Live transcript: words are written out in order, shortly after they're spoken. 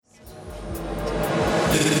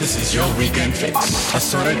This is your weekend fix.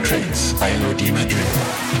 Assorted tricks by Lodi Madrid.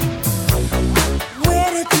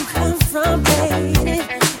 Where did you come from, baby?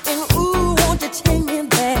 And ooh, won't you take me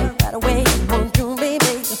there right away? Won't you,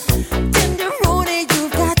 baby? Tenderoni, you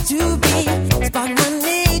got to be. Spark my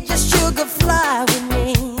need, just sugar fly with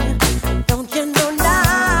me. Don't you know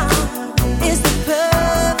now is the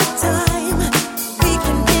perfect time? We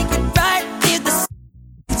can make it right near the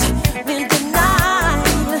stage. When tonight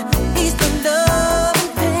is the love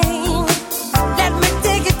and pain. Let me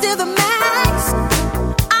take it to the max.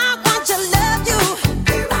 I want to love you,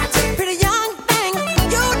 pretty young thing.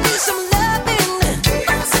 You need some loving,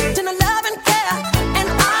 then a love and care, and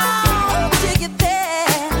I'll take it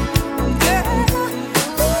there, girl.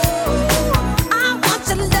 I want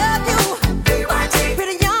to love you,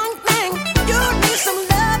 pretty young thing. You need some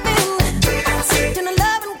loving, then a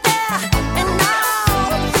love and care, and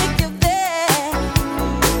I'll take you there.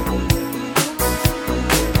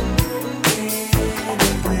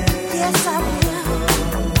 Yes, I will.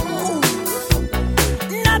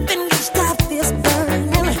 Nothing can stop this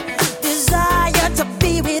burning desire to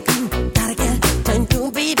be with you. Gotta get to you,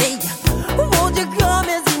 baby. Won't you come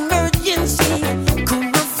as emergency? Cool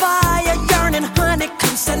my fire, yearning, honey,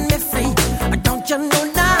 come set me free. Don't you know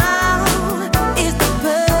now is the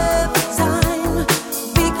perfect time?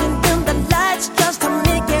 We can dim the lights just to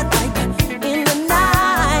make it right in the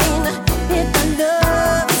night. Hit the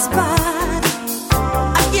love spot.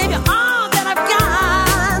 I give you all that I've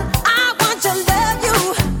got. I want to love you,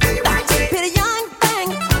 pretty young thing.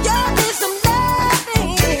 You need some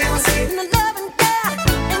loving, and a loving care,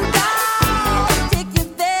 and I'll take you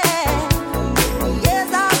there. Yes,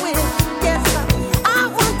 I will. Yes, I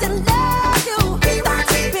want to love you,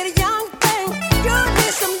 pretty young thing. You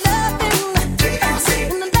need some loving,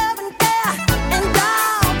 and a loving care, and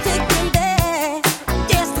I'll take you there.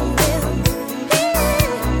 Yes, I will.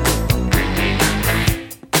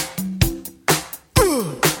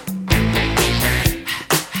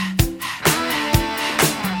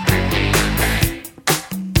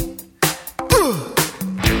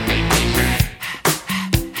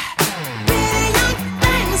 Pretty young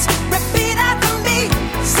things, repeat after me.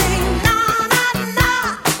 Say na na na,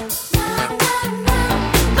 na na na,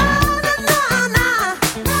 na na na,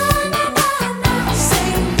 na na na.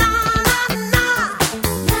 Say na na na,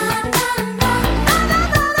 na na na, na na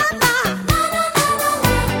na, na na na.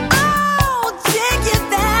 Oh, take it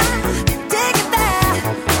there, take it there.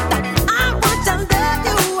 I want to love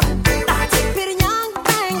you, pretty young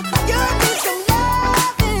thing. You need some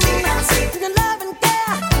loving, and a loving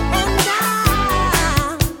care, and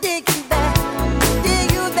I'll dig you there, dig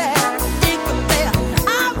you there, dig you there.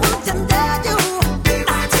 I want to love you,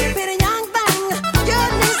 pretty young thing. You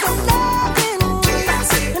need some loving,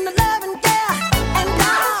 and a loving care, and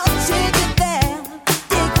I'll dig you there,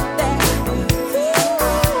 dig you there.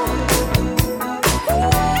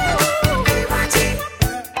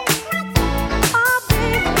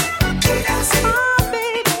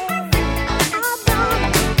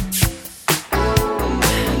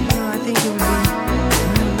 I think it would be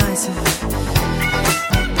real nice if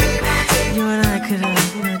you and I could,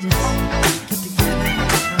 just get together.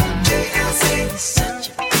 It's such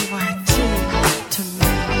a BYT to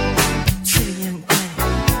me, pretty young thing.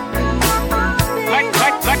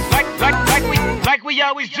 Like we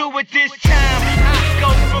always do at this time. I go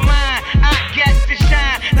for mine, I get to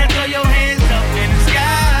shine. Now throw your hands up in the sky.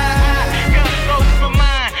 I go for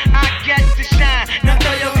mine, I get to shine. Now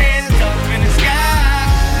throw your hands up in the sky.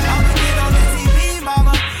 I'ma get on the TV,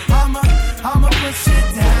 mama. I'ma push it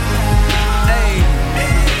down. Hey,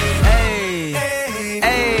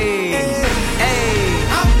 Hey,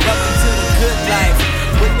 welcome to the good life.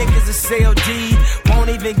 Where niggas are CLD, won't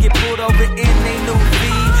even get pulled over in they new V.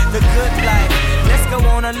 The good life, let's go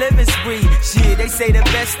on a living spree. Shit, they say the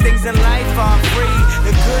best things in life are free.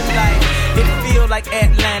 The good life, it feel like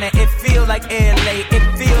Atlanta, it feel like LA, it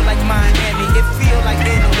feel like Miami, it feel like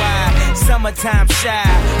NY. Summertime shy.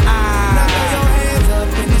 now throw your hands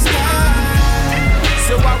up in the sky.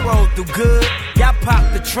 So I roll through good, y'all pop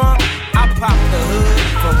the trunk, I pop the hood,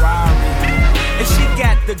 Ferrari. And she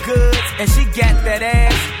got the goods, and she got that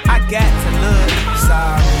ass, I got to look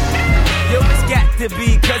sorry. Yo, it's got to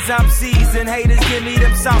be, cause I'm seasoned, haters give me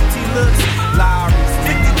them salty looks. Lawry's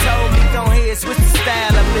 50 told me, go ahead, switch the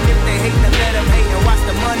style up, and if they hate, then let them hate and watch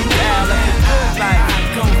the money pile up. The good life, I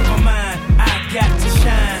go for mine, I got to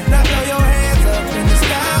shine. Now throw your hands up in the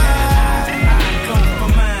sky. I go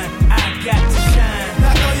for mine, I got to shine.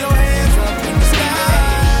 Now throw your hands up in the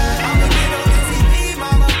sky. I'ma get on the TV,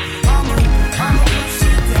 mama. I'ma push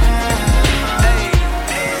it down. Hey,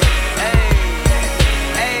 hey,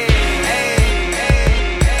 hey, hey,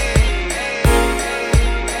 hey.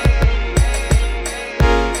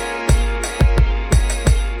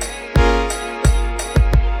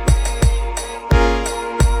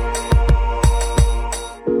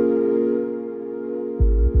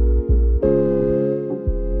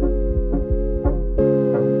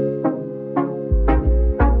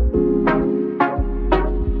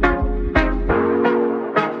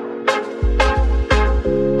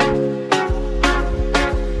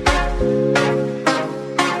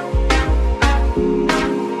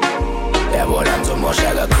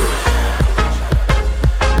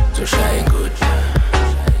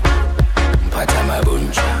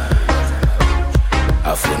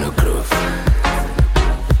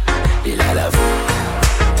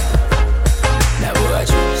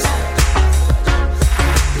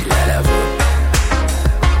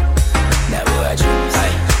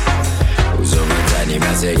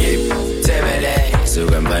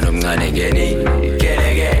 umfana omncane ngeni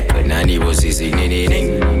keleke nani bosisi nini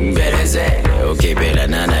beleze okay phela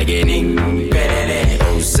nana geni belele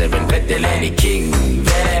 07 beteleni king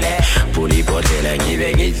belele puli botela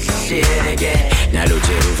ngibe ngihleleke nalo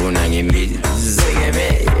tshela ufuna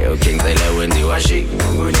ngimizeke okay ngicela wenzi washi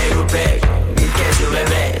kunekubheka ngikhethe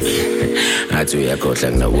bebe athi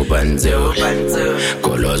uyakhohla kunakubanze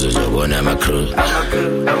golozo uzobona ama-crew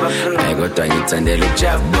kodwa ngithandela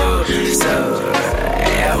ujabu so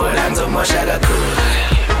yabona ngizomosha kakhulu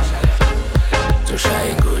zoshaya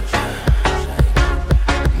ingudu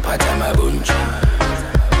mphatha amabunja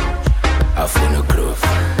afuna ugroove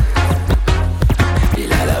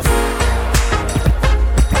ilala fu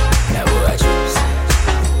nabo ajuice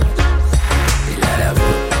ilala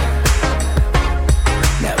fu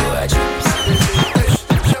nabo ajuice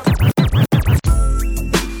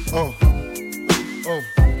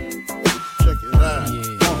check it out.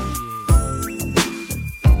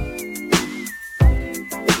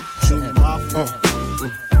 Shoot my phone.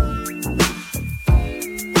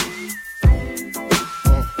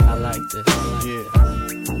 I like this. Yeah.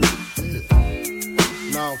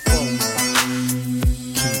 Now phone.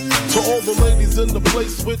 To all the ladies in the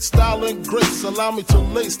place with style and grace, allow me to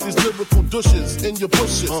lace these lyrical douches in your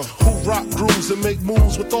bushes. Who rock grooves and make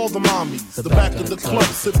moves with all the mommies. The back of the club,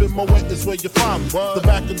 sipping my wet is where you find me. The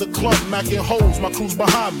back of the club, macking holes, my crew's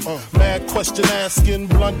behind me. Mad question asking,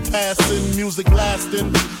 blunt passing, music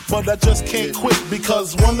lasting. But I just can't quit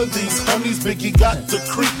because one of these homies Biggie got to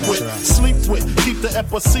creep with, sleep with, keep the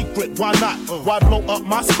ep a secret. Why not? Why blow up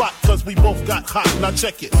my spot? Cause we both got hot. Now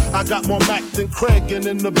check it. I got more Mac than Craig and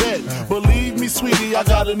in the bed. Believe me, sweetie, I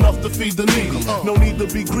got enough to feed the needy. No need to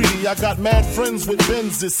be greedy. I got mad friends with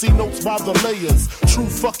Benzes. See notes by the layers. True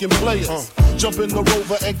fucking players. Jump in the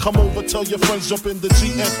Rover and come over. Tell your friends jump in the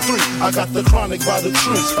GS3. I got the chronic by the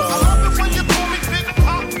tree. I love it when you call me Big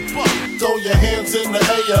Papa. Throw your hands in the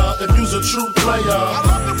air if you's a true player. I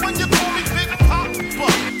love it when you call me Big Papa.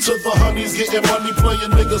 To the honeys getting money,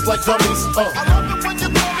 playing niggas like dummies. I love it when you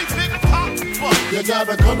call me Big Papa. You got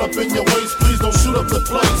a gun up in your waist, please don't shoot up the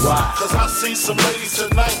place. Wow. Cause I see some ladies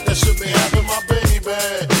tonight that should be having my baby.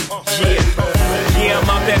 Yeah, I'm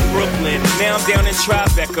out at Brooklyn. Now I'm down in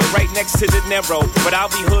Tribeca, right next to the Narrow. But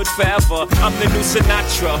I'll be hood forever. I'm the new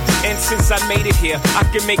Sinatra. And since I made it here, I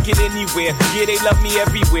can make it anywhere. Yeah, they love me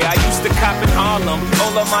everywhere. I used to cop in Harlem.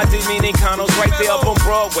 All of my Dominicanos right there up on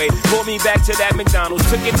Broadway. Pulled me back to that McDonald's.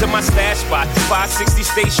 Took it to my stash spot, 560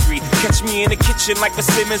 State Street. Catch me in the kitchen like a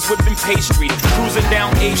Simmons whipping pastry. Cruising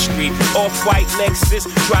down A Street, off-white Lexus.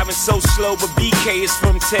 Driving so slow, but BK is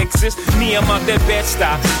from Texas. Me, I'm out that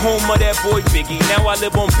Bed-Stuy, home of that boy Biggie. Now I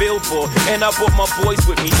live on Billboard, and I brought my boys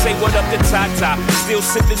with me. Say what up to Tata, still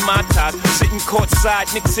sipping my ties. Sitting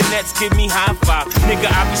courtside, Knicks and Nets give me high five.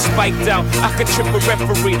 Nigga, I be spiked out, I could trip a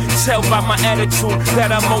referee. Tell by my attitude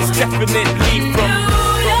that I'm most definitely from.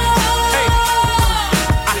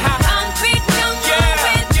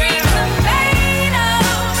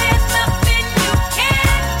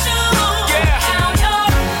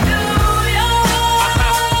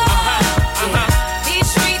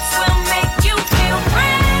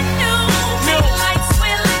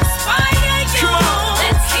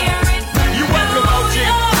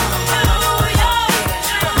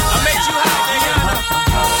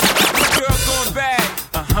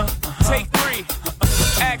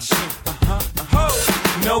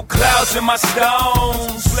 In my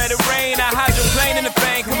stones, let it rain. I hydroplane in the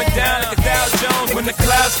bank, coming down like a Dow Jones. When the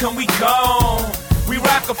clouds come, we gone. We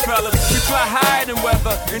Rockefeller, we fly higher than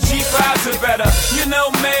weather, and G5s are better. You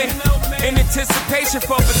know me, in anticipation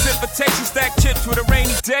for precipitation, stack chips with a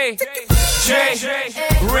rainy day. Jay,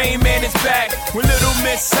 Rain Man is back with Little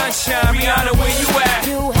Miss Sunshine. Rihanna, where you at?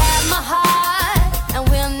 You have my heart, and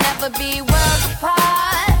we'll never be worlds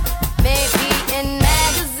apart. Maybe in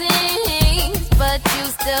magazines, but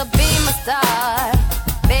you still be my star,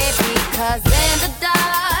 baby, cause in the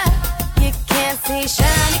dark, you can't see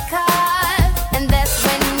shiny cars, and that's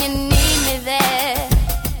when you need me there,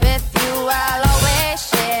 with you I'll always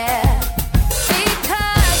share,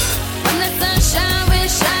 because when the sunshine we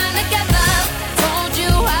shine together, told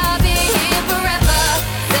you I'll be here forever,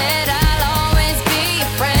 said I'll always be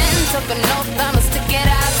your friend, took an oath I'ma stick it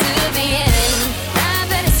out to the end.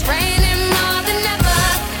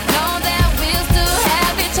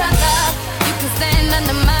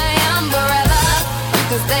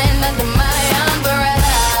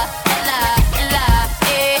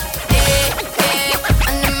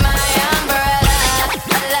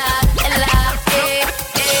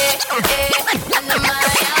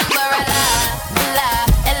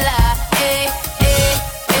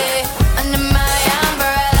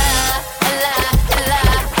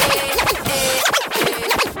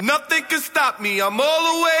 stop me. I'm all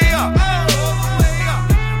the way up.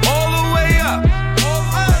 All the way up.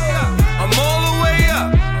 I'm all the way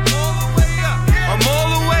up. I'm all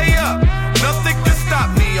the way up. Nothing can stop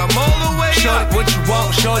me. I'm all the way up. Shorty, what you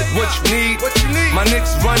want? Shorty, what you need? What you need? My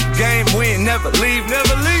niggas run the game, we ain't never leave.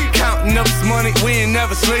 Never leave. Counting up this money, we ain't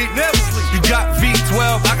never sleep. Never sleep. You got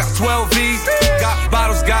V12, I got 12 V's. Got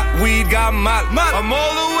bottles, got weed, got molly. I'm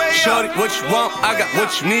all the way up. Shorty, what you want? I got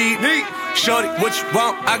what you need. Shorty, what you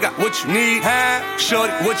want? I got what you need.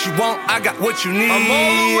 Shorty, what you want? I got what you need. I'm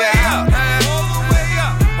all the way up. All the way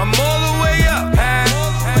up. I'm all the way up.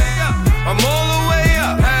 I'm all the way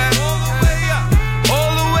up.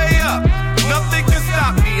 All the way up. Nothing can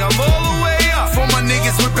stop me. I'm all the way up. For my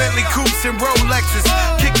niggas with Bentley coupes and Rolexes,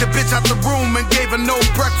 kicked the bitch out the room and gave her no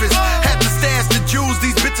breakfast. Had to stash the jewels,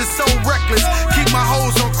 these bitches so reckless. Keep my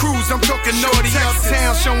hoes on cruise, I'm talking naughty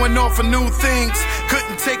uptown, showing off for new things.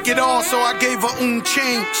 Couldn't take it all, so I gave her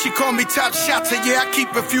chain. She called me top shotter, yeah, I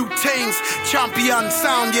keep a few tings. Champion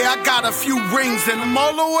sound, yeah, I got a few rings, and I'm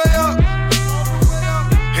all the way up.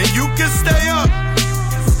 And you can stay up.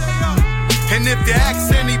 And if you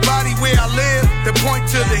ask anybody where I live, they point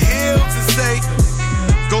to the hills and say,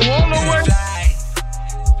 go all the way.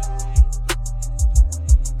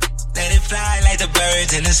 Let it fly like the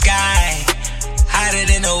birds in the sky. Hotter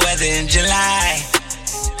than the weather in July.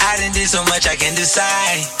 I done did so much I can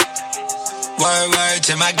decide. Word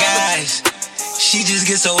to my guys. She just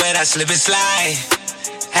gets so wet I slip and slide.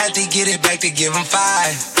 Had to get it back to give him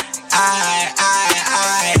 5.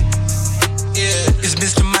 Yeah, it's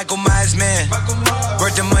Mr. Michael Myers, man.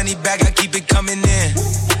 Worth the money back, I keep it coming in.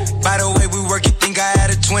 By the way we work, you think I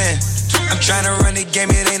had a twin. I'm tryna run the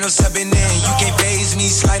game, it ain't no subbing in. You can't faze me,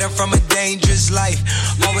 slide up from a dangerous life.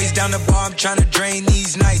 Always down the bar, I'm tryna drain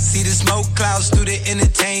these nights. See the smoke clouds through the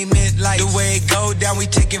entertainment light. The way it go down, we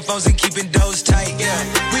taking phones and keeping those tight. Yeah,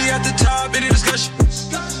 we at the top in the discussion.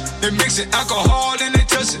 They mixing alcohol and they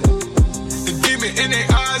touching. The demon in their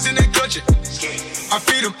eyes and they clutching. I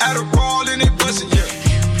feed them Adderall and they bustin', yeah.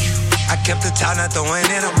 I kept the top not throwing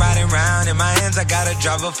in, I'm riding round. In my hands I got a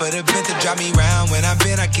driver for the bent to drive me round. When I've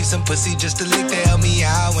been, I keep some pussy just to lick to help me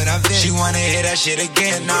out. When I've been, she wanna hear that shit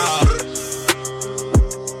again, nah.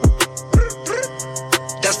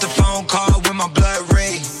 That's the phone call with my blood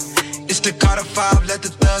ring. It's the Carter 5, let the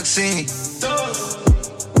thug sing.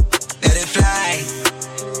 Let it fly.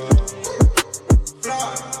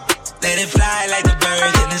 Let it fly like the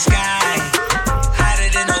birds in the sky. Hotter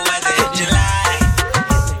than the weather in July.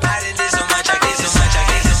 I done did so much, I did so much, I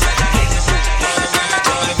did so much, I did so much.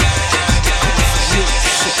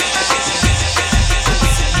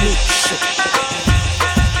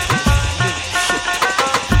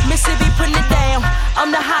 Mississippi putting it down. I'm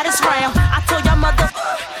the hottest round. I told y'all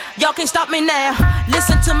y'all can't stop me now.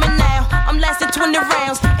 Listen to me now. I'm lasting 20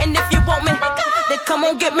 rounds. And if you want me, then come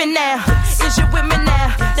on get me now. Is you with me now?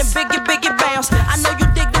 Then biggie bounce. I know you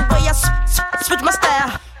dig the way I switch my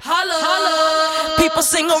style. Holla, holla. People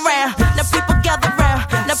sing around. Now people gather round.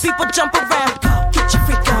 Now people jump around. Get your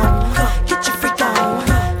freak on. Get your freak on.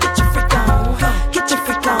 Get your freak on. Get your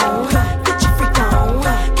freak on. Get your freak on.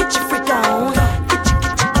 Get your freak on.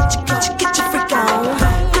 Get your freak on.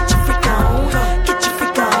 Get your freak on. Get your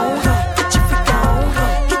freak on.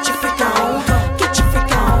 Get your freak on. Get your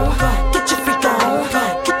freak on. Get your freak on.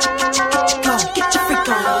 Get your freak on. Get your freak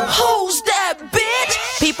on. Who's that bitch?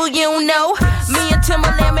 People you don't know. Me and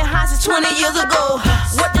Timberland been high since 20 years ago.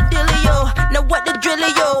 What the dealio? Now what the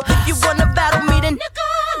drillio? If you wanna battle me, then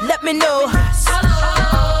let me know.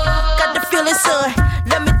 Got the feeling, son.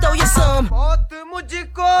 Let me throw you some.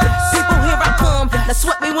 People, here I come. Now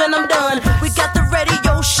sweat me when I'm done. We got the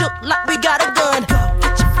radio shook like we got a gun.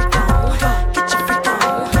 Get your freak on. Get your freak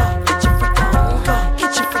on. Get your freak on.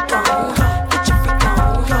 Get your freak on. Get your freak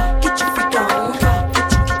on. Get your freak on.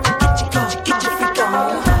 Get your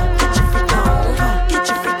freak on. Get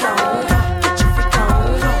your freak on. Get your freak on.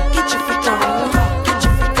 Get your freak on. Get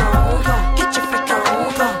your freak on. Get your freak on.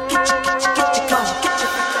 Get your freak on. Get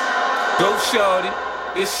your Go shorty,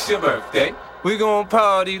 it's your birthday. We gon'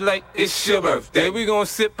 party like it's your birthday. We gon'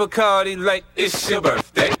 sip Bacardi like it's your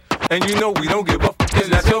birthday. And you know we don't give a f***, it's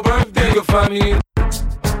not your birthday. You can find me in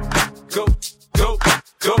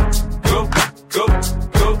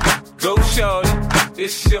Go shorty,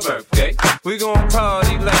 it's your birthday. We gon'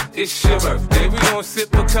 party like it's your birthday. We gon' sip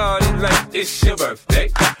Bacardi like it's your birthday.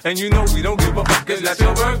 And you know we don't give a f***, it's not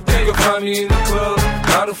your birthday. You can find me in the club,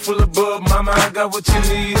 bottle full of bub. Mama, I got what you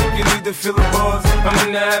need if you need to feel the buzz. I'm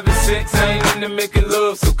into having sex, I ain't into making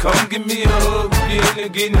love. So come give me a hug, if you're into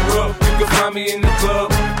getting rough. You can find me in the club,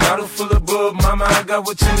 bottle full of bub. Mama, I got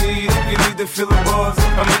what you need if you need to feel the buzz.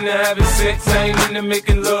 I'm into having sex, I ain't into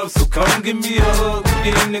making love. So come give me a hug.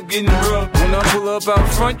 Get in there getting rough. When I pull up out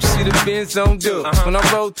front, you see the Benz on dub. When I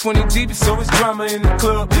roll 20 deep, it's always drama in the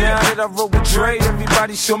club. Now that I roll with Dre,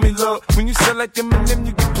 everybody show me love. When you sell like Eminem,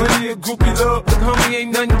 you get plenty of groupie love. But homie,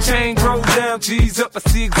 ain't nothing changed. Roll down, G's up. I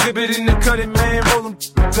see exhibit in the cutting, man. Roll them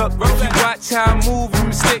up. If you watch how I move, you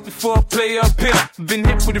mistake before I play up here. Been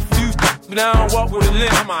hit with a few, but I don't walk with a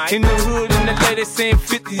limp. In the hood, in the lady saying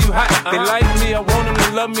 50, you hot. They like me, I want them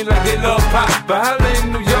to love me like they love pop. But holla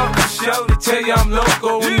in New York, for sure, they tell you I'm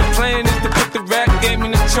loco. When the plan is to put the rap game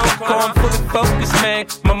in the choke. I'm fully focused, man.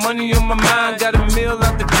 My money on my mind, got a meal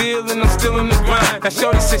out the deal, and I'm still in the grind. Now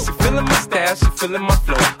shorty says she feeling my style, she feeling my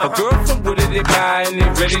flow. A girl from Wooded, they buy, and they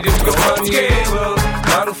ready to go. I'm yeah, club,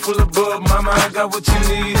 bottle full of bub. Mama, I got what you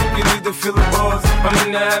need. You need to feel the buzz. I'm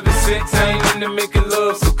in there having sex, I ain't in there making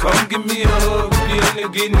love. So come give me a hug. If you're in there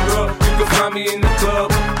getting rough, you can find me in the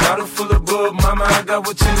club. Bottle full of bub. Mama, I got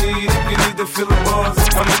what you need. If you need to feel the buzz.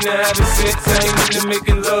 I'm in there having sex, I ain't in there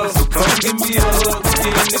making love. So come give me a hug. If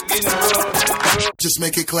you're in there getting rough. Just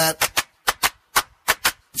make it clap.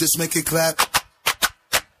 Just make it clap.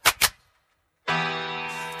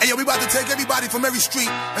 Hey, yo, we about to take everybody from every street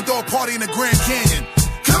and throw a party in the Grand Canyon.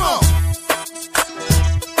 Come on.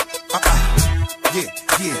 Yeah,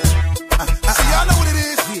 yeah. See, y'all know what it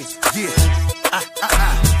is? Yeah, yeah.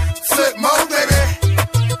 Flip mode, baby.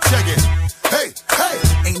 Check it. Hey,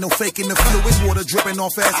 hey. Ain't no faking the fluid. Water dripping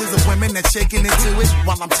off asses of women that's shaking into it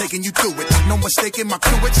while I'm taking you through it. No mistaking my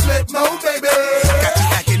crew. It's flip mode, baby. Got you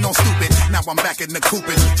acting all stupid. Now I'm back in the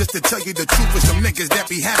coopin'. Just to tell you the truth, is some niggas that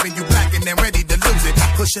be having you back and then ready to lose it.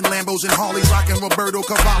 Pushing Lambos and Harleys, rocking Roberto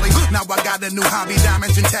Cavalli. Now I got a new hobby,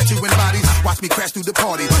 diamonds and tattooing bodies. Watch me crash through the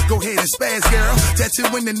party. Go ahead and spaz, girl. Tattoo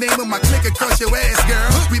in the name of my clique and crush your ass, girl.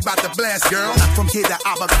 We bout to blast, girl. From here to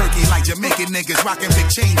Albuquerque, like Jamaican niggas rocking big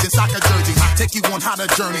chains and soccer jerseys. Take you on hotter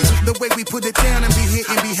journeys. The way we put it down and be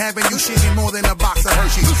hitting, be having you shitting more than a box of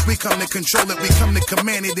Hershey. We come to control it, we come to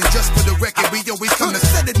command it, and just for the record, we always come to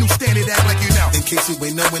set a new standard. Act like you know. In case you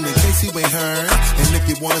ain't knowing, in case you ain't heard, and if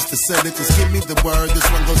you want us to set it, just give me the word. This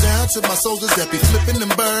one goes down to my soldiers that be flipping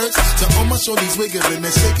them birds. To all my shorties wiggling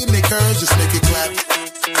and shaking their curves. Just make it clap.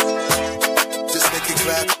 Just make it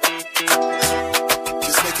clap.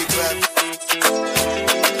 Just make it clap.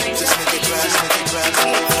 Just make it clap. Just make it clap.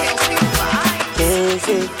 Don't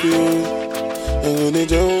fuck you. I'm gonna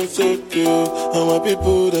jump so cute. And my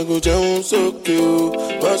people that go jump so cute.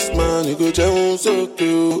 Boss man, you go jump so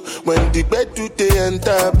cute. When the bed do they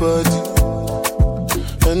enter body,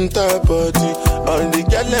 all the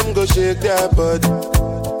girl them go shake their body.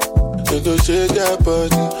 They go shake their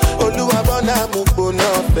body. Oluwabona mukbona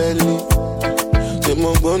belly. They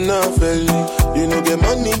mukbona belly. You know get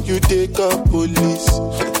money, you take up police.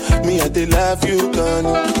 Me I they love you,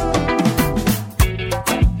 Connie.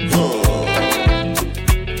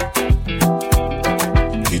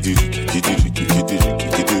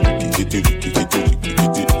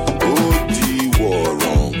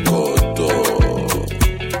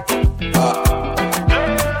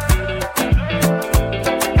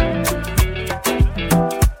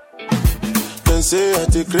 Say I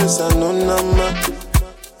take grace and no nama,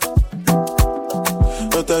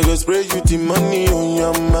 but I go spray you the money on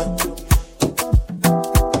your ma.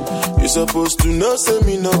 You supposed to know, say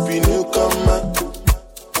me not be newcomer.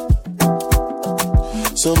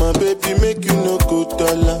 So my baby make you no go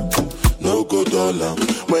dollar, no go dollar.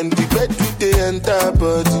 When the bed do they enter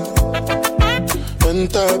body,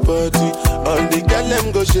 all the girl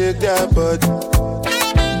them go shake their body.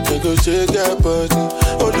 They go shake their body.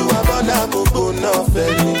 Oluwabona mukbona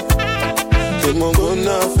belly. They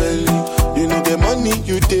mukbona belly. You know the money,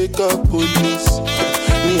 you take up police.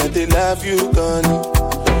 Me and they love you, Connie.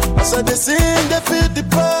 As I they sing, they feel the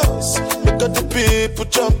pulse. Make all the people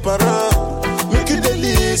jump around. Make you they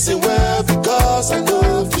listen well because I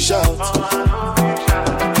know if you shout.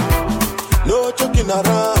 No joking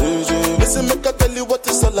around. Listen, make I tell you what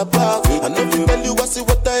it's all about. I know if you tell you I see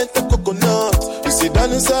what I ain't the coconut. You sit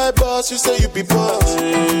down inside boss, you say you be boss.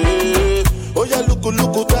 Oh yeah, look da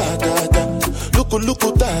da da, look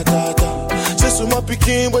da da da. Say so my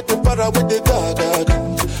picking with the para with the da da da.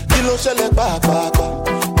 Kilo shell ba ba ba.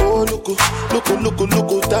 Oh look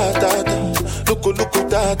da da da, look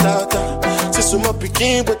da da da. Say so my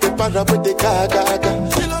picking with the para with the ga ga ga.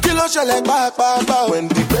 Kilo shell ba ba ba. When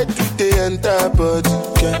the bed do they enter body,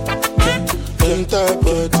 enter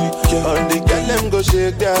body. All the girl them go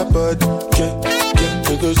shake their body,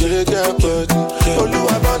 they go shake their body.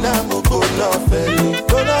 Oluwabona mukbona belly.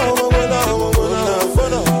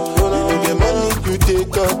 You get money, you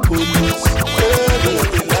take up police. They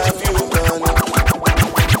love you, man.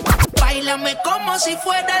 Báilame como si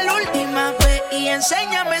fuera la última vez y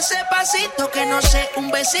enséñame ese pasito que no sé, un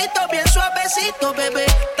besito bien suavecito, bebé.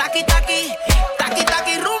 Taqui, taqui, taqui,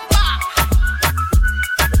 taqui, rumba.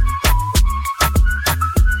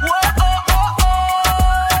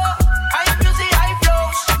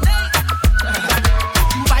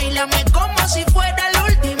 Báilame como si fuera la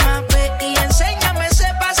última vez y enséñame ese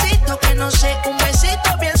pasito que no sé, un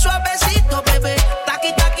besito bien suavecito, bebé.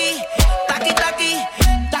 Taqui, taqui, taqui, taqui,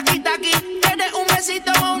 taqui, taqui. Tienes un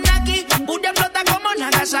besito o un aquí, booty explota como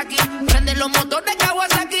Nagasaki. Prende los motores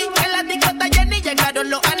Kawasaki, en la disco está llena y llegaron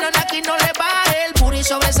los Anunnaki. No le baje, el booty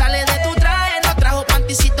sobresale de tu traje. No trajo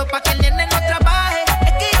panticito pa' que el nene no trabaje.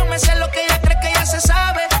 Es que yo me sé lo que ella cree que ya se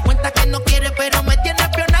sabe. Cuenta que no quiere pero me tiene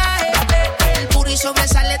espionaje. El booty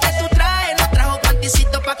sobresale de tu traje. No trajo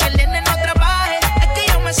panticito pa' que el nene no trabaje. Es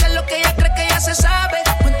que yo me sé lo que ella cree que ya se sabe.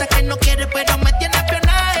 Cuenta que no quiere pero me tiene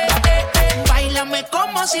espionaje. Báilame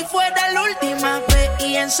como si fuera la última vez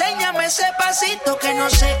y enséñame ese pasito que no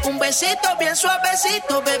sé, un besito bien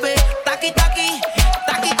suavecito, bebé. Taqui, taqui,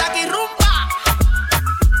 taqui, taqui, rumba.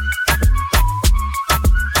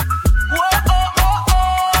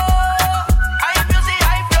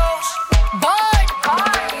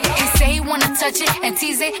 Touch it and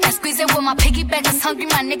tease it and squeeze it with my piggyback is hungry,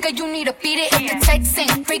 my nigga, you need to beat it. If the text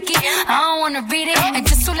ain't freaky, I don't wanna read it. And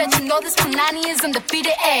just to let you know, this Punani is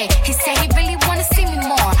undefeated. Ay, he said he really wanna see me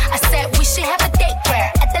more. I said we should have a date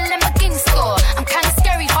where at the Lamborghini store. I'm kinda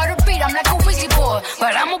scary, hard to read, I'm like a Ouija board,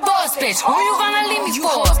 but I'm a boss bitch. Who you gonna leave me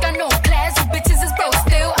for? You got no class, you bitches is broke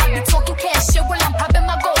still. I be talking cash shit while I'm popping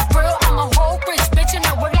my gold grill. I'm a whole rich bitch and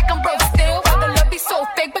I work like I'm broke still. But the love be so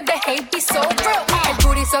fake, but the hate be so real.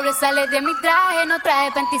 Sobresale de mi traje, no traje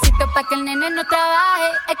panticito pa' que el nene no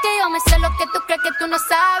trabaje. Es que yo me sé lo que tú crees que tú no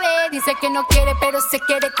sabes. Dice que no quiere, pero se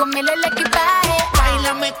quiere comerle el equipaje.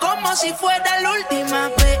 Báilame como si fuera la última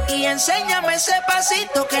vez y enséñame ese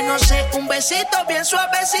pasito que no sé, un besito bien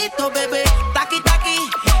suavecito, bebé. Taqui, taqui,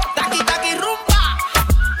 taqui, taqui, rumba.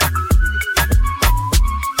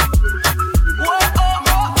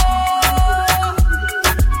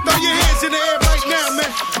 Throw your hands in the air right now,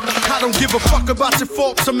 man. I don't give a fuck about your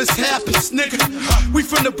faults or mishaps, nigga. We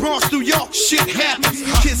from the Bronx, New York, shit happens.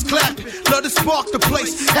 Kids clapping, love to spark the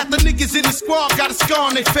place. Half the niggas in the squad got a scar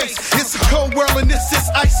on their face. It's a cold world and this is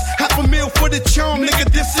ice. $500,000 for the charm, nigga,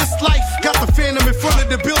 this is life. Got the Phantom in front of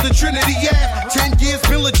the building, Trinity, yeah. 10 years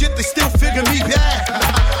been legit, they still figure me bad.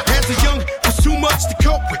 As a young, was too much to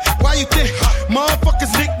cope with. Why you think motherfuckers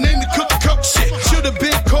nicknamed the cook shit? Should've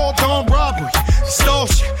been called on robbery, stole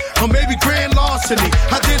shit, or maybe grand larceny.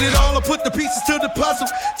 I did it all, I put the pieces to the puzzle.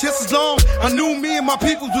 Just as long I knew me and my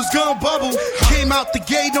people was gonna bubble. Came out the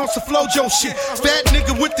gate on some Flojo shit. Fat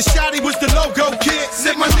nigga with the shotty was the logo kid.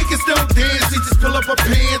 Said my niggas don't dance, they just pull up our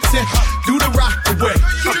pants and do the rock away.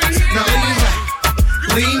 Now lean back,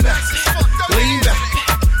 lean back, lean back,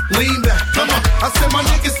 lean back. Come on, I said my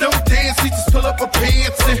niggas don't dance, they just pull up our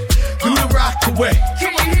pants and do the rock away.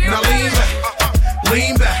 Now lean back,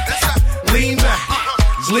 lean back, lean back,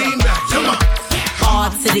 lean back. Come on. R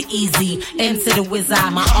to the easy, M to the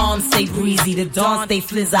wizard. My arms stay breezy, the dawn stay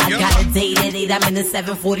flizz. I got a date at 8, I'm in the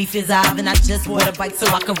 740 Fizz-Eye. And I just bought a bike so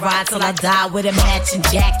I can ride till I die with a matching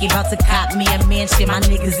jacket. About to cop me a mansion. My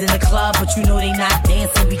niggas in the club, but you know they not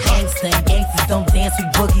dancing. We gangsta and gangsters don't dance, we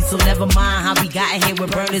boogie. So never mind how we got in here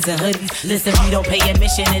with burners and hoodies. Listen, we don't pay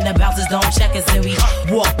admission and the bouncers don't check us. And we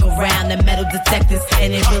walk around the metal detectors.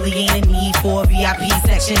 And it really ain't a need for a VIP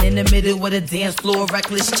section in the middle of the dance floor.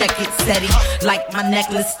 Reckless, check it steady. Like my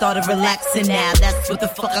necklace started relaxing now. That's what the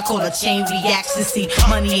fuck I call a chain reaction. See,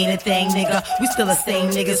 money ain't a thing, nigga. We still the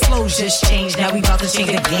same niggas. Flows just changed. Now we about to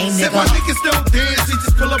change the game, nigga. Said my niggas don't dance, they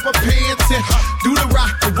just pull up our pants and do the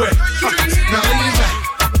rock away. Now lean back,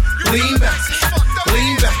 lean back,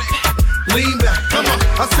 lean back, lean back. Come on,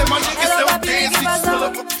 I said my niggas don't dance, they just pull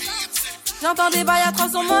up our pants. J'entends des bails à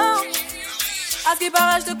 300 morts. À ce qui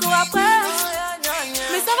paraît, je te cours après.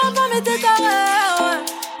 Mais ça va pas, mais t'es taré, ouais.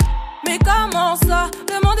 Mais comment ça,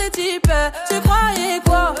 le monde est typé. Tu croyais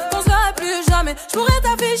quoi, qu'on serait plus jamais. J'pourrais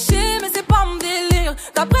t'afficher, mais c'est pas mon délire.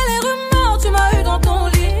 D'après les rumeurs, tu m'as eu dans ton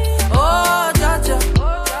lit. Oh, dja dja,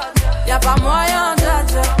 y'a pas moyen, dja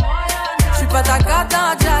dja. J'suis pas ta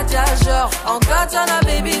cata, dja dja. Genre, en katana,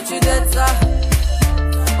 baby, tu dettes ça.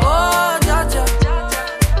 Oh, dja dja,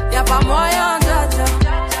 y'a pas moyen, dja dja.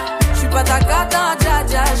 J'suis pas ta cata, dja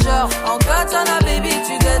dja. Genre, en katana, baby,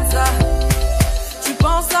 tu dettes ça. Tu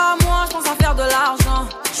penses à moi, je pense à faire de l'argent.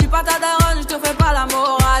 Je suis pas ta daronne, je te fais pas la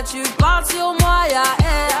morale. Tu parles sur moi, y'a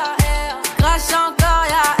air. Crache encore,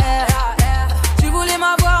 y'a air. Tu voulais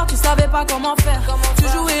m'avoir, tu savais pas comment faire. Tu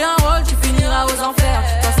jouais un rôle, tu finiras aux enfers.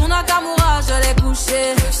 Dans son Nakamura, je l'ai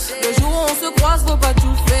couché. Le jour où on se croise, faut pas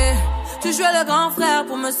tout faire. Tu jouais le grand frère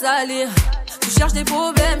pour me salir. Tu cherches des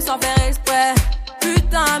problèmes sans faire exprès.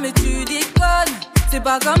 Putain, mais tu déconnes. C'est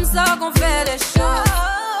pas comme ça qu'on fait les choses.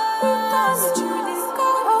 Putain, mais tu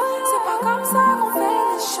déconnes. C'est pas comme ça qu'on fait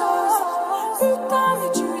les choses. Putain,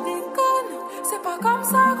 mais tu déconnes. C'est pas comme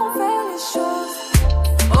ça qu'on fait les choses.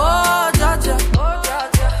 Oh, dja dja.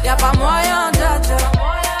 Y'a pas moyen, dja dja.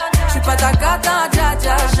 J'suis pas ta cata, dja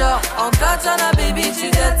dja. Genre, en katana, baby, tu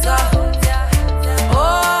dettes ça.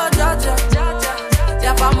 Oh, dja dja.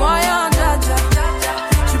 Y'a pas moyen, dja dja.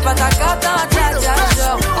 J'suis pas ta cata, dja dja.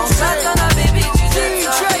 Genre, en katana, baby, tu dettes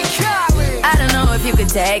ça. I don't know if you could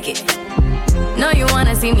take it. No, you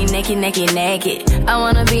wanna see me naked, naked, naked. I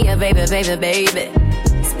wanna be a baby, baby, baby.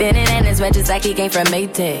 Spinning in his red just like he came from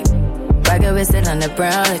Maytag. Rocket with it on the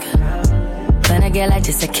brown liquor. When I get like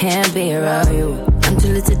this, I can't be around you. I'm too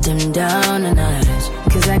little to dim down a notch.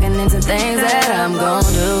 Cause I can into things that I'm gon'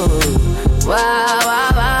 do. Wow,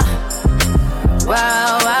 wow, wow.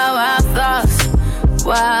 Wow, wow, wow, thoughts.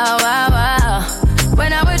 Wow, wow, wow.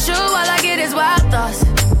 When I'm with you, all I get is wild thoughts.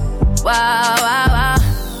 Wow, wow, wow.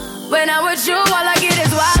 When I'm with you, all I get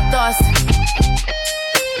is wild thoughts.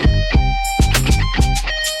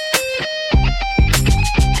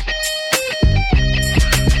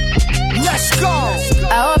 Let's go.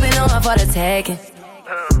 I hope you know I'm for the taking.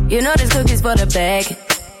 You know this cookie's for the bag.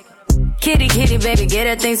 Kitty, kitty, baby, get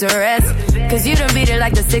her things to rest. Cause you done beat it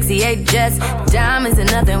like the 68 Jets. Diamonds are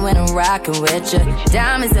nothing when I'm rockin' with ya.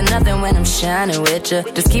 Diamonds are nothing when I'm shining with ya.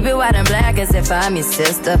 Just keep it white and black as if I'm your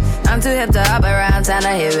sister. I'm too hip to hop around, time to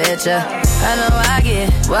hit with ya. I know I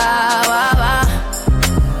get wow, wow, wow.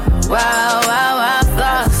 Wow, wow, wow,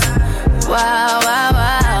 thoughts. Wow, wow,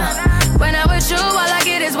 wow. When I'm with you, all I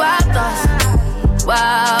get is wild thoughts.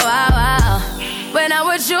 Wow, wow, wow. When I'm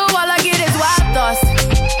with you, all I get is wild thoughts.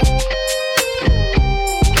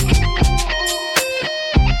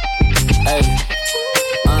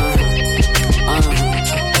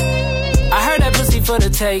 I heard that pussy for the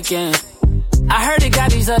taking. I heard it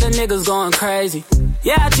got these other niggas going crazy.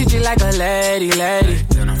 Yeah, I treat you like a lady, lady.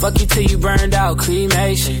 Fuck you till you burned out,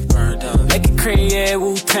 cremation. Make it cream, yeah,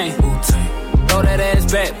 Wu-Tang. Throw that ass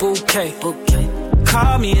back, bouquet.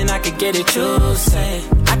 Call me and I could get it, you say.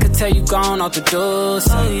 I could tell you gone off the door,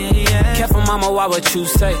 say. Oh, yeah, yeah. Careful, mama, why what you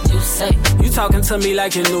say? You talking to me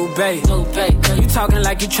like your new babe. You talking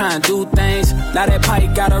like you trying to do things. Now that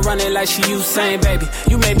pipe gotta run it like she Usain, baby.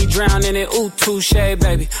 You made me drown in it, ooh, touche,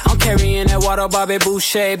 baby. I'm carrying that water, Bobby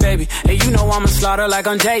Boucher, baby. And you know I'ma slaughter like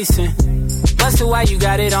I'm Jason. Busted, why you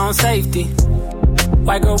got it on safety?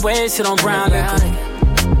 White girl, red shit on brown liquor.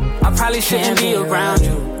 I probably shouldn't be around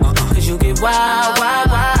you. Cause you get wild, wild,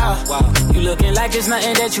 wild. You looking like it's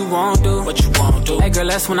nothing that you won't do. What you won't do? Hey girl,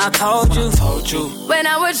 that's when I told you. When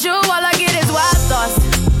I'm with you, all I get is wild thoughts.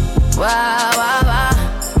 Wow, wow, wow.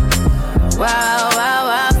 Wow, wow,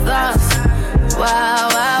 wow, thoughts. Wow,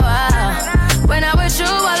 wow, wow. When I'm with you,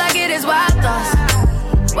 all I get is wild thoughts.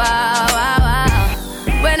 Wow, wow,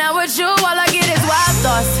 wow. When I'm with you, all I get is wild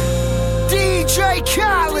thoughts. DJ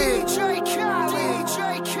Khaled.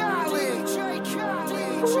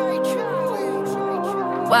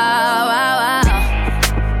 Wow, wow, wow.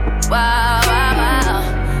 Wow, wow,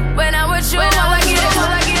 wow. When I'm with you, all I get is, all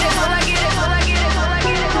I get is, all I get is, all I get is, all I get is, all I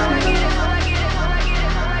get is, all I get is, all I get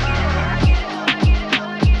is.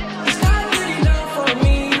 It's not good enough for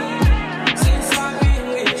me since I've been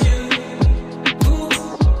with you.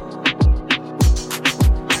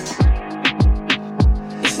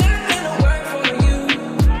 It's not gonna work for you.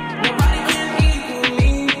 Nobody can equal me.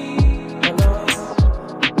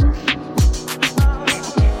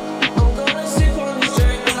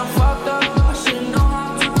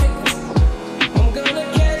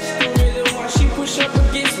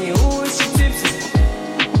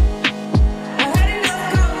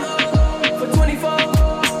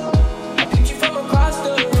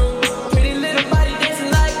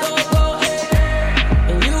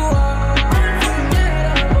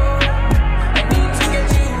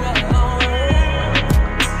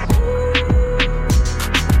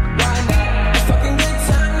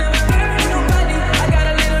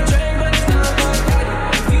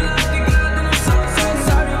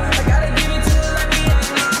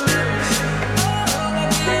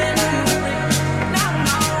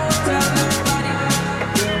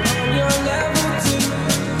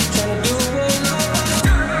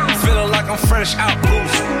 Fresh out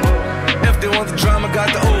booze. If they want the drama,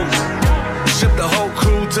 got the ooze. Ship the whole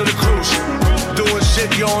crew to the cruise. Doing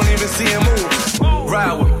shit you don't even see him move.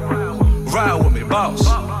 Ride with me, boss.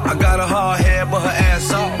 I got a hard head, but her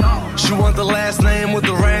ass off. She want the last name with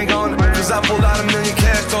the ring on it. Cause I pulled out $1 million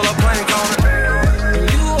cash, told her prank on it.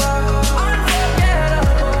 You are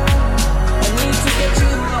unforgettable. I need to get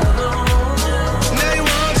you alone. Now you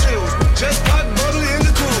want chills, just put bubbly in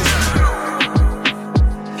the cool.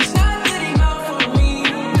 It's not good enough for me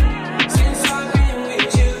since I've been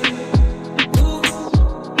with you. Ooh.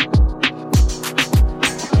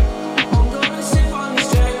 I'm gonna sip on this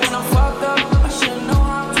track when I'm fucked up. I should know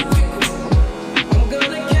how to pick it. I'm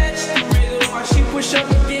gonna catch the rhythm while she push up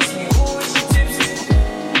against me. Ooh, and she tipsy.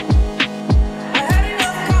 I had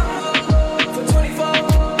enough combo for 24.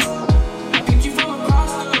 I picked you from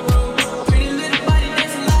across the room. Pretty little body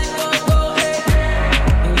dancing like go-go, hey.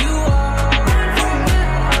 And you are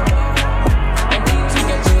unforgettable. I need to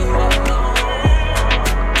get you alone.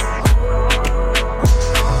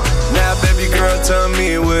 Now, baby girl, tell me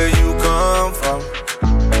where you come from.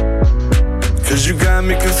 Cause you got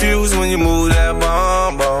me confused when you move that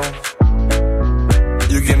bomb.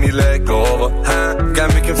 You give me leg over, huh?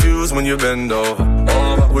 Got me confused when you bend over.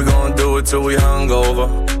 We gon' do it till we hungover.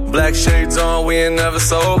 Black shades on, we ain't never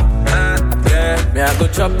sober, huh? Yeah. Me, I go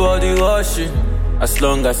chop all the washing, as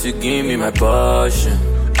long as you give me my passion.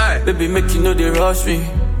 Baby, make you know they rush me.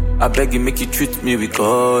 I beg you, make you treat me with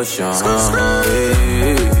caution.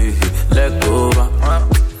 Hey, leg over.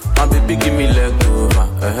 My baby, give me leg over.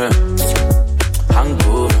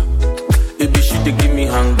 Hangover. Baby, she dey give me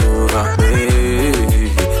hangover. Hey,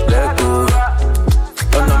 leg over.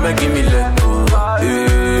 Oh no, make give me leg over.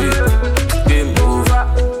 Hey, game over.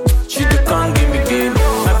 She dey can't give me game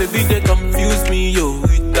over. My baby, they confuse me, yo,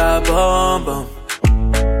 with that bomb bomb.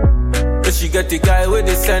 But she got the guy where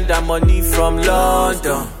they send her money from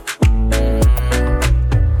London.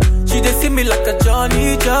 She dey see me like a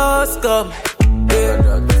Johnny just come.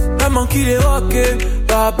 Yeah. My monkey they walking,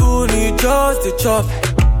 baboon he just the chop.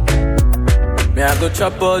 Me I go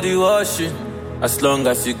chop all the washing, as long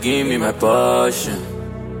as you give me my passion.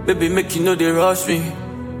 Baby make you know they rush me,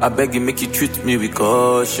 I beg you make you treat me with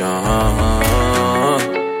caution.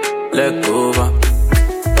 Leg over,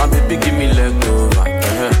 my baby give me leg over.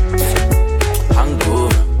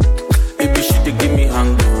 Hangover, baby she dey give me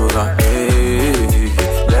hangover. Hey,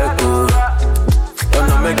 leg over, oh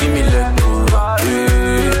no make give me leg over.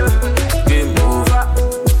 Hey, game over,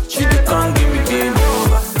 she dey can't give me game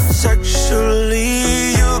over. Sexually,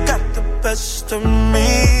 you got the best of me.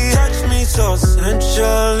 Touch me so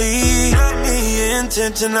sensually, love me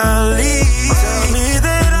intentionally. Tell me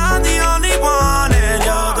that I'm the only one and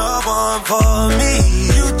you're the one for me.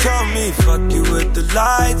 You told me fuck you with the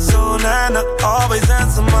lights on and I always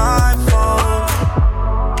answer my phone.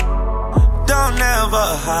 Don't ever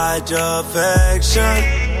hide your affection.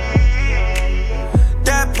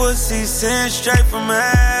 That pussy sent straight from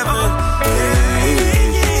heaven.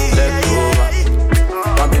 Hey, leg over,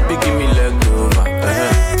 my baby give me leg over.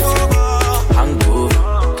 Hangover,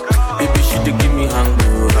 baby she dey give me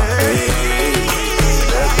hangover. Hey,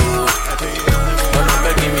 leg over, oh no,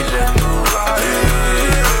 baby give me leg over. Hey,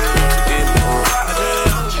 game over,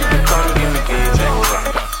 she dey can't give me game over.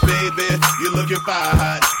 Baby, you looking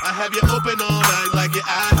fine. I have you open all night like your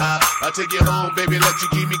IHOP. I'll take you home, baby, let you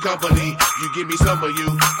keep me company. You give me some of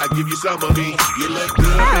you, I give you some of me. You look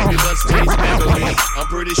good, baby, let's taste heavily. I'm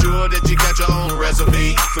pretty sure that you got your own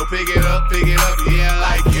recipe. So pick it up, yeah,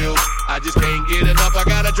 I like you. I just can't get enough, I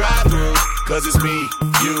gotta drive through. Cause it's me,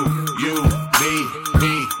 you, me,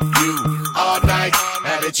 you. All night,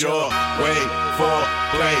 have it your way for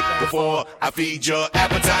play before I feed your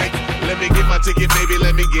appetite. Let me get my ticket, baby,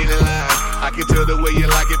 let me get in line. I can tell the way you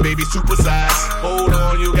like it, baby, super size. Hold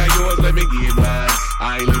on, you got yours, let me get mine.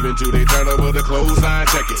 I ain't leaving till they turn over the clothesline,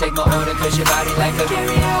 check it. Take my order cause your body like a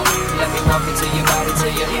carry out. Let me walk into your body till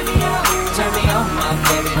you hear me out. Turn me on, my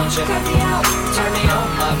baby, don't you cut me out. Turn me on,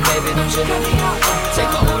 my baby, don't you cut me out. Take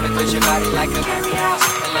my order cause your body like a carry out.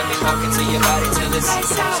 And let me walk into your body till it's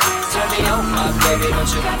lights out. Turn me on, my baby, don't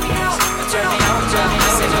you cut me out. Turn me on,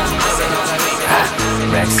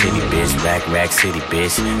 Rack City, bitch, rack city,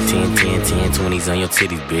 bitch. 10, 20s on your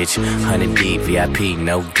titties, bitch. 100 deep, VIP,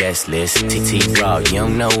 no guest list. TT Raw, you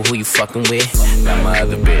don't know who you fucking with. Got my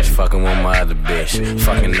other bitch, fucking with my other bitch.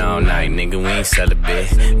 Fucking all night, nigga, we ain't sell a bit.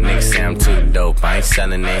 Nigga say I'm too dope, I ain't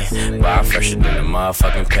selling it. Bar fresher than a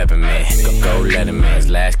motherfucking peppermint. Go Letterman's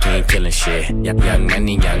last king killing shit.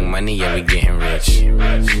 Young money, yeah, we getting rich.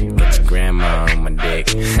 Got your grandma on my dick.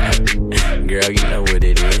 Girl, you know what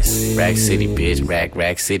it is. Rack City, bitch,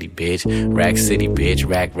 rack city, bitch. Rack City, bitch,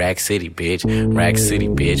 rack city, bitch. Rack City,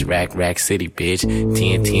 bitch, rack city, bitch.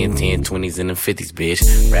 10, 20s and the 50s, bitch.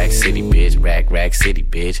 Rack City, bitch, rack city,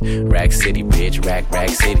 bitch. Rack City, bitch, rack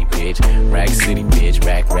city, bitch. Rack City, bitch,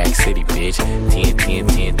 rack city, bitch. 10,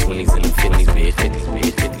 20s and the 50s, bitch.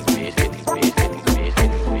 50s, bitch.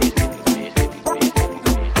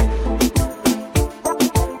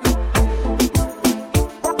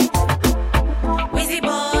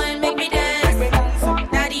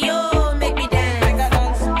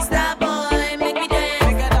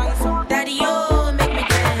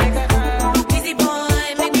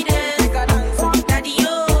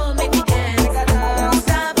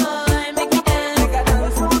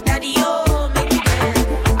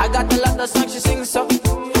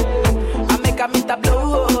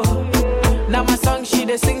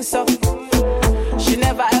 she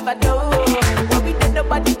never ever do. When we did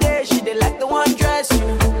nobody there, she did like the one dress, you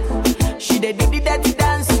know. She did the dirty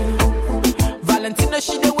dance, you know. Valentino,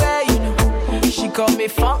 she did wear, you know. She call me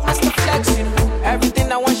Funk Master Flex, you know. Everything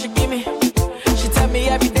I want, she give me. She tell me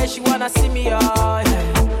every day she wanna see me, oh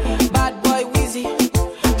yeah. Bad boy Weezy,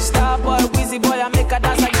 star boy Weezy, boy I make her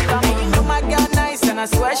dance like you. And you know my girl nice, and I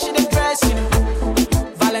swear she the dress, you know.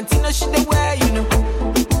 Valentino, she the wear, you know.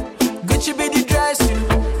 Gucci be the dress, you know.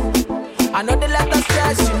 I know they let us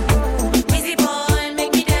stress, you know. Weezy boy,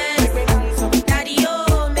 make me dance. Daddy,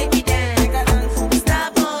 oh, make me dance. Star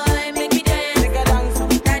boy, make me dance.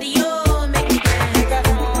 Daddy, oh, make me dance.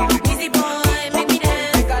 Weezy boy, make me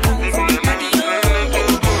dance. Daddy, oh, make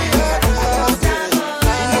me dance. Star boy,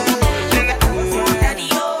 Daddy,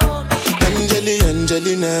 oh, make me dance.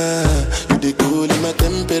 Angelina, you the cool in my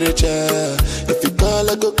temperature. If you call,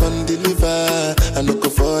 I go come deliver. I no go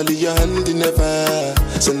fall in your hand never.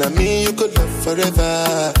 So now me you could love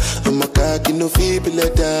forever. I'm a cocky no feeble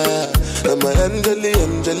letter. I'm a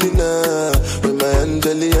Angelina, with my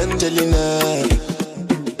Angelina.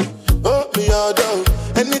 Oh me all down.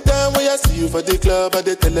 Anytime when I see you for the club or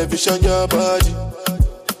the television, your body.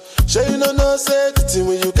 Sure you know safety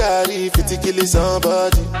when you carry 50 kill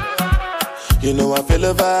somebody. You know I feel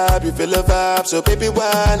a vibe, you feel a vibe, so baby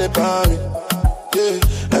whine about me. Yeah,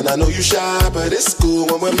 and I know you shy, but it's cool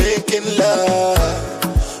when we're making love.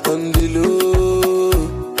 On the low,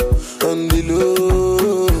 on the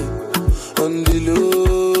low, on the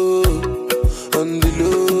low, on the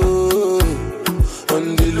low,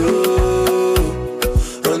 on the low,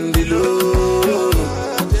 on the low,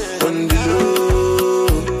 on the low,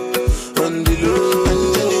 on the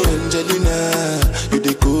low. Angelina, you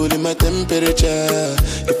the cool in my temperature.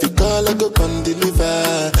 If you call, I go come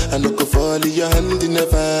deliver. I no go fall in your hand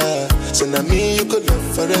never. So now me you could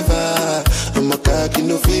love forever. I'm a cocky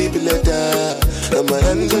no feeble letter. I'm a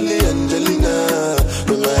Angelina,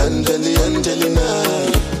 I'm a Angelina.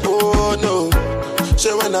 Oh no,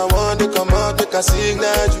 so when I want to come out, make a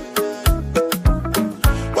signal you.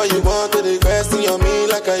 Why you want to request on me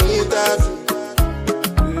like I interview?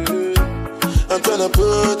 I'm tryna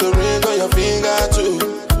put the ring on your finger too.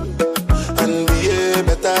 And be a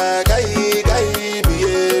better guy, be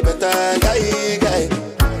a better guy.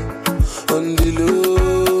 On the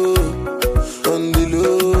low, on the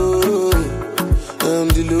low, on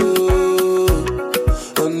the low,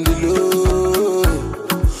 on the low,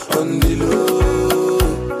 on the low,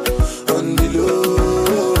 on the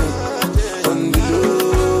low, on the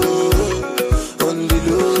low, on the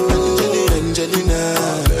low. Angelina,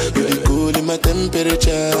 you the cool in my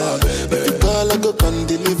temperature. If you call, I go come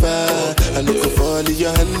deliver. I no go fall in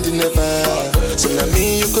your hand never. So now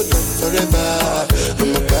me you could love forever.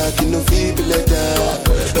 I'm a cocky no feeble letter.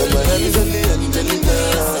 I'm a Angelina, I'm a Angelina.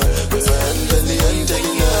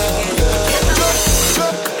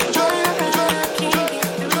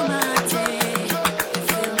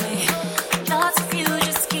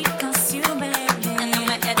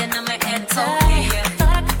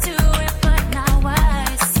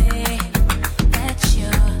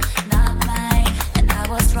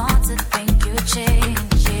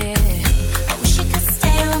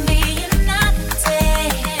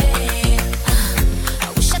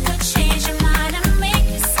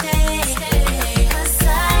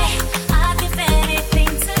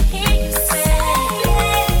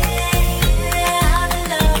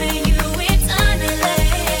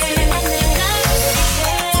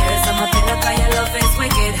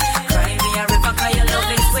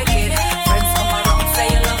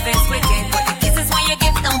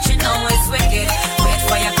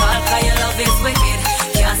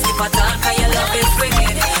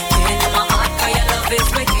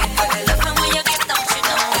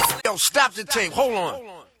 Stop the tape, hold on.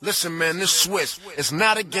 Listen, man, this Swiss. It's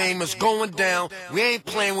not a game, it's going down. We ain't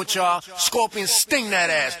playing with y'all. Scorpion sting that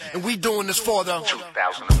ass. And we doing this for the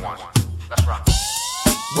 2001. Let's rock.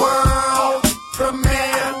 World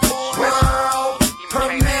premiere, world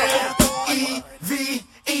premiere, EVE.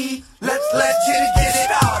 Let's get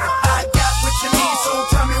it out. I got what you need, so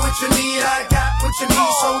tell me what you need. I got what you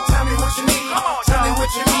need, so tell me what you need. Tell me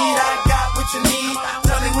what you need, I got what you need.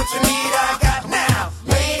 Tell me what you need, I got now.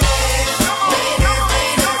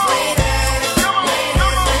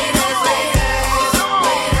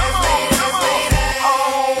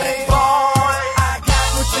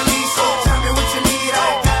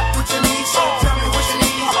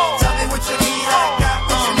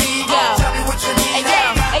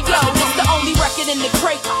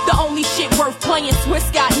 Swiss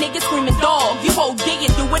got niggas screaming dog. You OD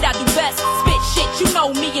and do what I do best. Spit shit shit. You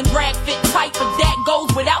know me and drag fit tight, but that goes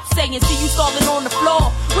without saying. See you stalling on the floor.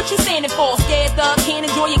 What you standing for? Scared thug, can't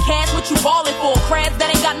enjoy your cash. What you ballin' for? Crabs that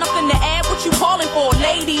ain't got nothing to add. What you calling for?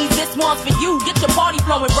 Ladies, this one's for you. Get your party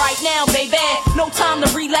flowing right now, baby. No time to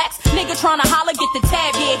relax. Nigga tryna holler, get the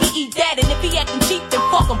tab. Yeah, he eat that. And if he acting cheap, then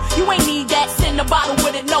fuck him. You ain't need that. Send a bottle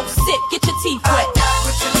with it, no sip. Get your teeth wet. I got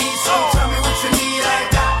what you need, so tell me what you need. I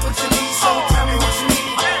got what you need, so tell me what you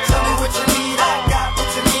need. Tell me what you need. I got what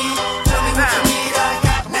you need. Tell me what you need. I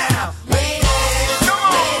got now. Ladies, come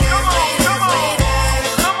on, come on, come on.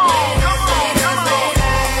 Ladies, come on, come on, come on.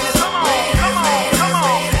 Ladies, come on, come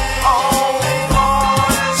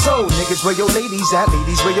on. So niggas, where your ladies at?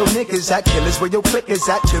 Ladies, where your niggas at? Killers, where your click is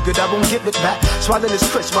at? Too good, I won't give it back. Swallow this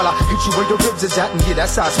crisp while I hit you where your ribs is at. And yeah,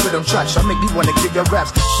 that's how I spit on tracks. I make me wanna give your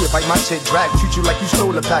raps. Shit, bite my shit, drag. Treat you like you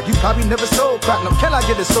stole a pack. You probably never stole platinum. Can I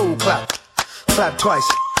get a soul clap? Clap twice.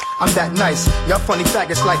 I'm that nice. Y'all funny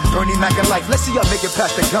faggots like Bernie Mac and life. Let's see y'all make it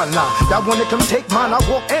past the gun line. Y'all wanna come take mine? I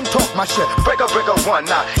walk and talk my shit. Break up one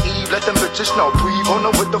now. Eve, let them bitches know. Breathe on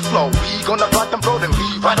them with the flow. We gonna rock them, bro, then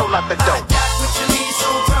leave right on out the door.